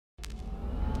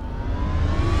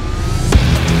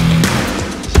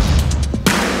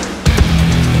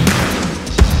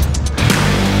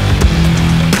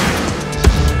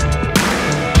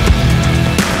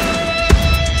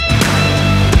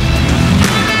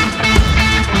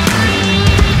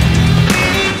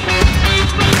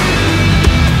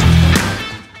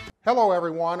Hello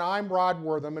everyone, I'm Rod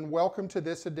Wortham and welcome to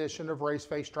this edition of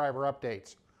Raceface Driver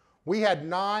Updates. We had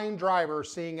 9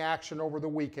 drivers seeing action over the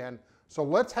weekend, so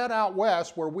let's head out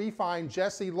west where we find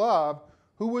Jesse Love,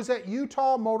 who was at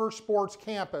Utah Motorsports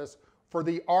Campus for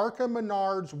the ARCA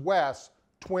Menards West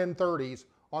Twin 30s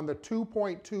on the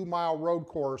 2.2 mile road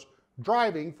course,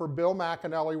 driving for Bill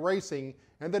McAnally Racing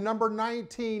and the number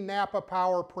 19 Napa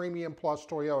Power Premium Plus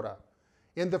Toyota.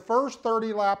 In the first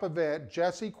 30-lap event,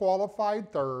 Jesse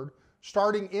qualified third,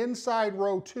 starting inside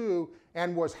row 2,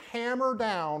 and was hammered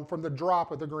down from the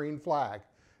drop of the green flag,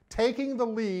 taking the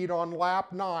lead on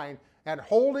lap 9 and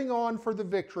holding on for the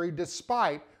victory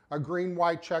despite a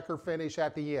green-white checker finish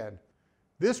at the end.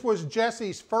 This was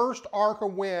Jesse's first ARCA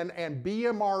win and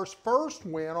BMR's first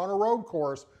win on a road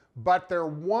course, but their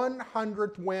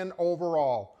 100th win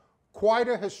overall. Quite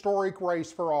a historic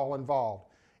race for all involved.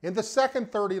 In the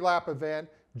second 30-lap event,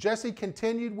 Jesse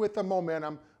continued with the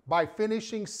momentum by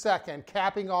finishing second,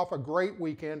 capping off a great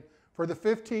weekend for the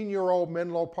 15-year-old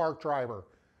Menlo Park driver.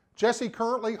 Jesse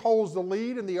currently holds the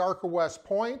lead in the ARCA West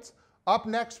points. Up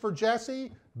next for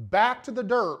Jesse, back to the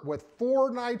dirt with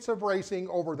 4 nights of racing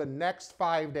over the next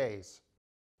 5 days.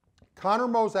 Connor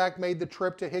Mosack made the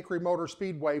trip to Hickory Motor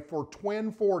Speedway for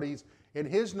twin 40s in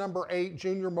his number 8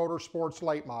 Junior Motorsports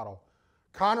late model.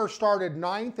 Connor started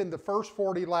 9th in the first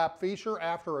 40-lap feature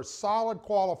after a solid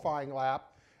qualifying lap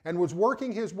and was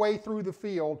working his way through the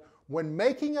field when,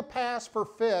 making a pass for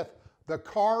 5th, the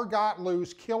car got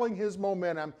loose, killing his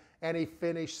momentum, and he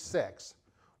finished 6th.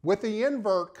 With the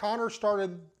invert, Connor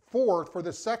started 4th for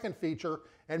the second feature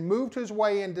and moved his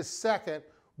way into 2nd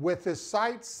with his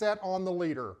sights set on the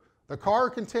leader. The car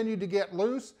continued to get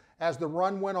loose as the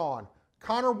run went on.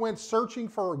 Connor went searching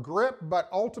for a grip, but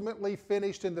ultimately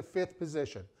finished in the 5th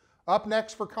position. Up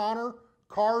next for Connor,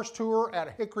 Cars Tour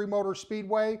at Hickory Motor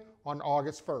Speedway on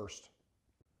August 1st.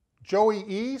 Joey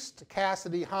East,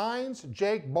 Cassidy Hines,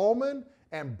 Jake Bowman,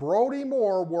 and Brody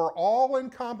Moore were all in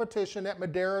competition at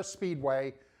Madera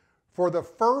Speedway for the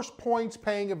first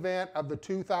points-paying event of the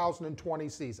 2020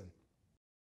 season.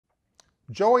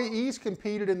 Joey East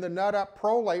competed in the Nut Up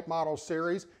Pro Late Model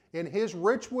Series in his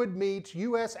Richwood Meets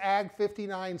US Ag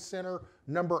 59 Center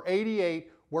number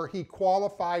 88, where he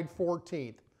qualified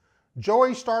 14th.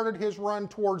 Joey started his run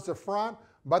towards the front,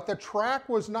 but the track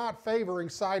was not favoring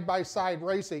side-by-side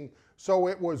racing, so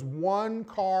it was one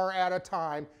car at a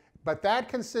time, but that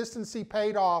consistency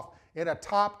paid off in a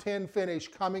top 10 finish,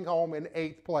 coming home in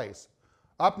 8th place.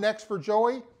 Up next for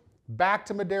Joey, back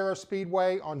to Madera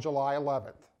Speedway on July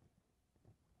 11th.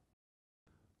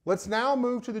 Let's now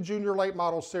move to the Junior Late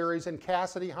Model Series and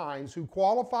Cassidy Hines, who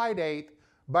qualified 8th,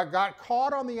 but got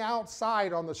caught on the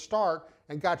outside on the start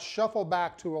and got shuffled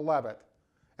back to 11th.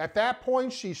 At that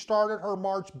point, she started her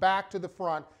march back to the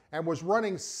front and was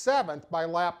running 7th by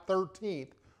lap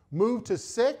 13th, moved to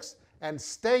 6th, and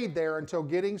stayed there until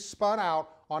getting spun out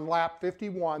on lap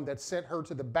 51 that sent her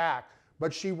to the back,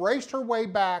 but she raced her way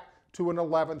back to an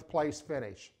 11th place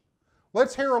finish.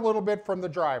 Let's hear a little bit from the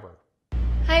driver.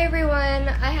 Hi everyone,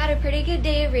 I had a pretty good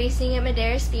day of racing at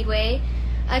Madera Speedway.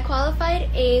 I qualified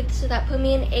 8th, so that put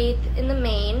me in 8th in the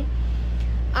main.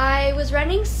 I was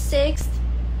running 6th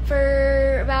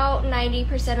for about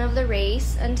 90% of the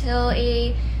race until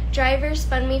a driver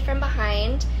spun me from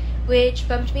behind, which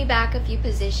bumped me back a few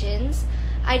positions.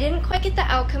 I didn't quite get the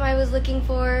outcome I was looking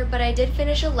for, but I did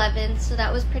finish 11th, so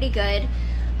that was pretty good.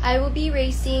 I will be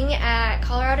racing at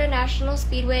Colorado National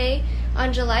Speedway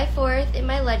on July 4th in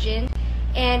my Legend,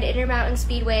 and Intermountain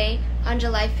Speedway on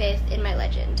July 5th in my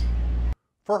Legend.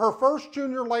 For her first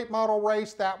junior late model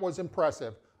race, that was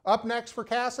impressive. Up next for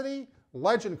Cassidy,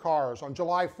 Legend Cars on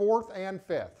July 4th and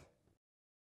 5th.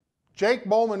 Jake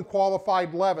Bowman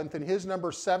qualified 11th in his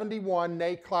number 71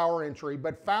 Nate Clower entry,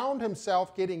 but found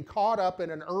himself getting caught up in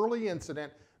an early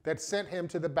incident that sent him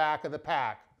to the back of the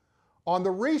pack. On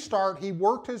the restart, he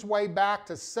worked his way back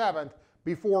to 7th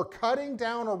before cutting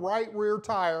down a right rear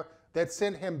tire that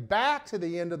sent him back to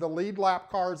the end of the lead lap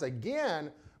cars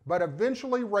again, but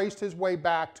eventually raced his way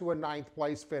back to a 9th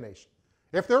place finish.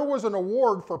 If there was an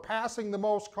award for passing the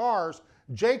most cars,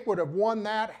 Jake would have won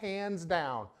that hands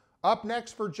down. Up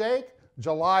next for Jake,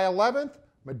 July 11th,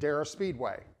 Madera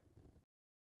Speedway.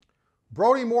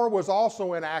 Brody Moore was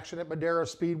also in action at Madera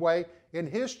Speedway in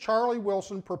his Charlie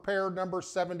Wilson prepared number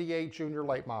 78 Junior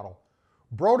Late Model.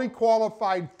 Brody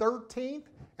qualified 13th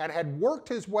and had worked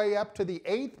his way up to the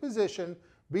 8th position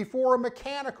before a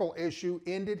mechanical issue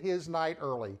ended his night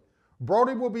early.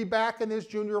 Brody will be back in his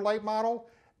Junior Late Model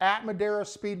at Madera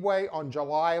Speedway on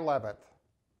July 11th.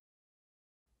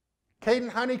 Caden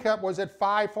Honeycutt was at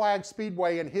Five Flag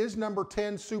Speedway in his number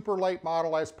 10 Super Late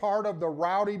Model as part of the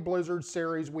Rowdy Blizzard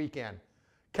Series weekend.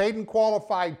 Caden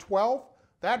qualified 12th.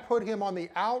 That put him on the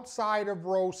outside of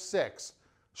row 6.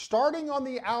 Starting on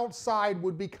the outside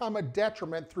would become a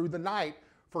detriment through the night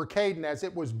for Caden, as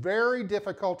it was very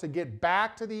difficult to get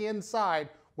back to the inside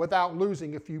without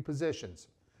losing a few positions.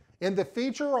 In the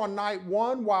feature on night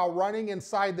 1, while running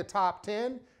inside the top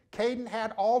 10, Caden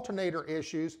had alternator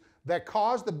issues that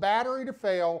caused the battery to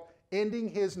fail, ending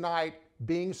his night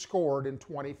being scored in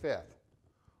 25th.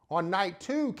 On night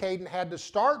 2, Caden had to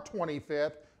start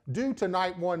 25th due to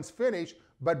night 1's finish,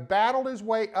 but battled his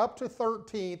way up to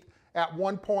 13th at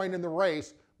one point in the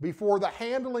race before the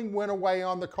handling went away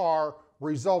on the car,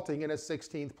 resulting in a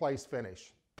 16th place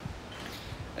finish.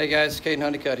 Hey guys, Caden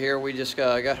Honeycutt here. We just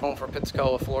got home from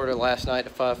Pensacola, Florida last night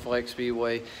at Five Flags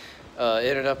Speedway.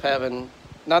 Ended up having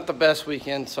not the best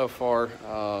weekend so far.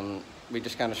 We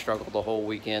just kind of struggled the whole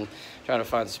weekend trying to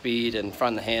find speed and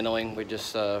find the handling. We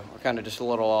just were kind of just a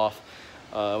little off.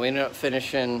 We ended up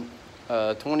finishing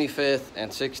 25th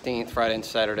and 16th Friday and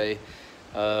Saturday.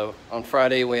 On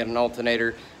Friday we had an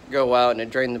alternator go out and it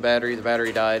drained the battery. The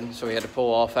battery died, so we had to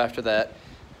pull off after that.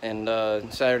 And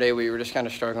Saturday we were just kind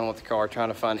of struggling with the car, trying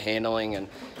to find handling, and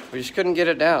we just couldn't get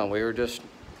it down. We were just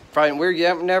trying. We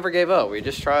never gave up. We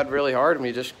just tried really hard and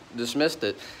we just dismissed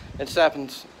it. It just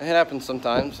happens. It happens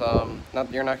sometimes.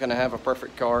 You're not going to have a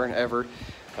perfect car ever.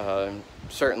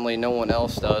 Certainly no one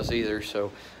else does either.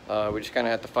 So we just kind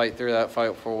of have to fight through that,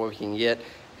 fight for what we can get.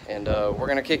 And we're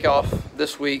going to kick off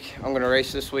this week. I'm going to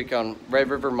race this week on Red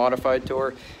River Modified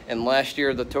Tour. And last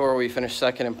year, the Tour, we finished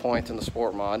second in points in the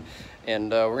Sport Mod.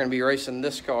 And we're going to be racing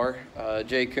this car,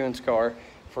 Jay Kuhn's car,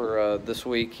 for this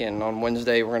week. And on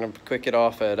Wednesday, we're going to kick it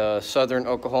off at Southern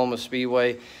Oklahoma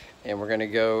Speedway. And we're going to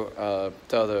go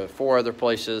to 4 other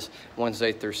places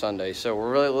Wednesday through Sunday. So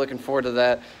we're really looking forward to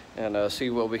that and see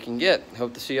what we can get.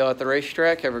 Hope to see y'all at the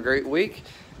racetrack. Have a great week.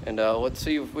 And let's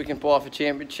see if we can pull off a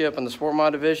championship in the Sport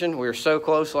Mod division. We were so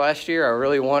close last year. I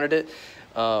really wanted it.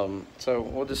 So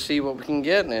we'll just see what we can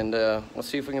get, and let's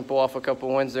see if we can pull off a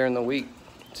couple wins there in the week.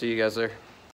 See you guys there.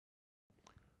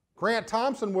 Grant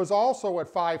Thompson was also at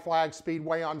Five Flags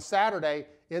Speedway on Saturday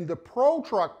in the Pro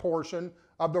Truck portion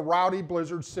of the Rowdy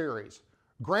Blizzard Series.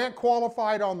 Grant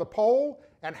qualified on the pole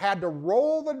and had to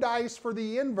roll the dice for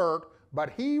the invert, but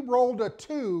he rolled a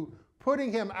 2,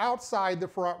 putting him outside the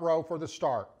front row for the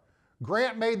start.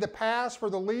 Grant made the pass for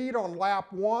the lead on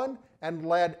lap 1 and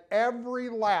led every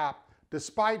lap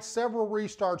despite several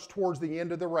restarts towards the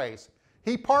end of the race.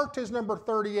 He parked his number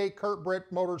 38 Kurt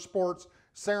Britt Motorsports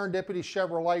Serendipity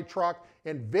Chevrolet truck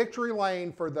in victory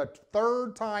lane for the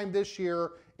 3rd time this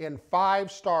year in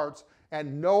 5 starts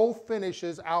and no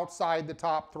finishes outside the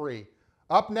top 3.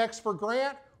 Up next for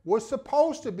Grant was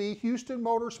supposed to be Houston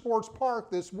Motorsports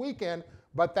Park this weekend,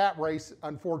 but that race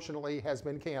unfortunately has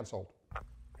been canceled.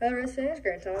 Hello race fans,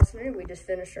 Grant Thompson here. We just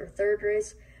finished our 3rd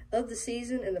race of the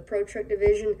season in the Pro Truck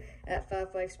division at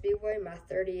Five Flags Speedway. My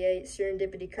 38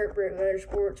 Serendipity Kurt Britt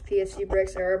Motorsports PFC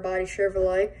brakes and air body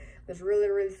Chevrolet was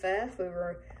really fast. We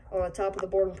were on the top of the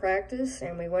board in practice,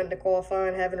 and we went into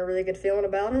qualifying having a really good feeling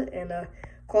about it, and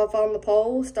qualified on the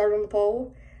pole, started on the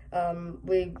pole.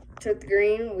 We took the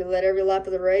green, we led every lap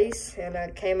of the race,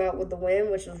 and came out with the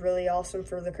win, which was really awesome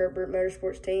for the Kurt Britt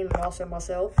Motorsports team and also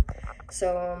myself.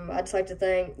 So I'd just like to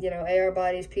thank, AR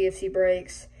Bodies, PFC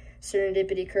Brakes,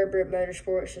 Serendipity, Kurt Britt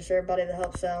Motorsports, just everybody that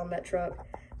helps out on that truck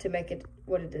to make it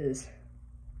what it is.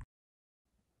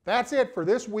 That's it for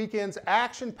this weekend's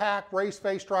action-packed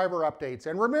Raceface driver updates.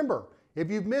 And remember,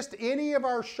 if you've missed any of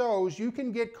our shows, you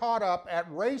can get caught up at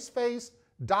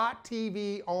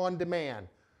raceface.tv on demand.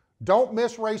 Don't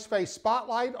miss Raceface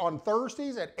Spotlight on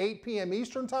Thursdays at 8 p.m.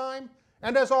 Eastern Time.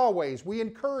 And as always, we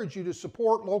encourage you to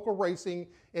support local racing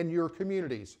in your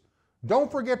communities.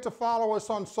 Don't forget to follow us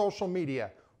on social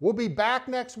media. We'll be back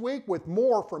next week with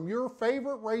more from your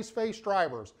favorite Raceface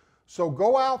drivers. So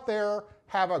go out there,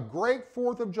 have a great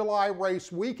 4th of July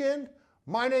race weekend.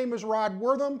 My name is Rod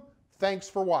Wortham. Thanks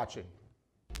for watching.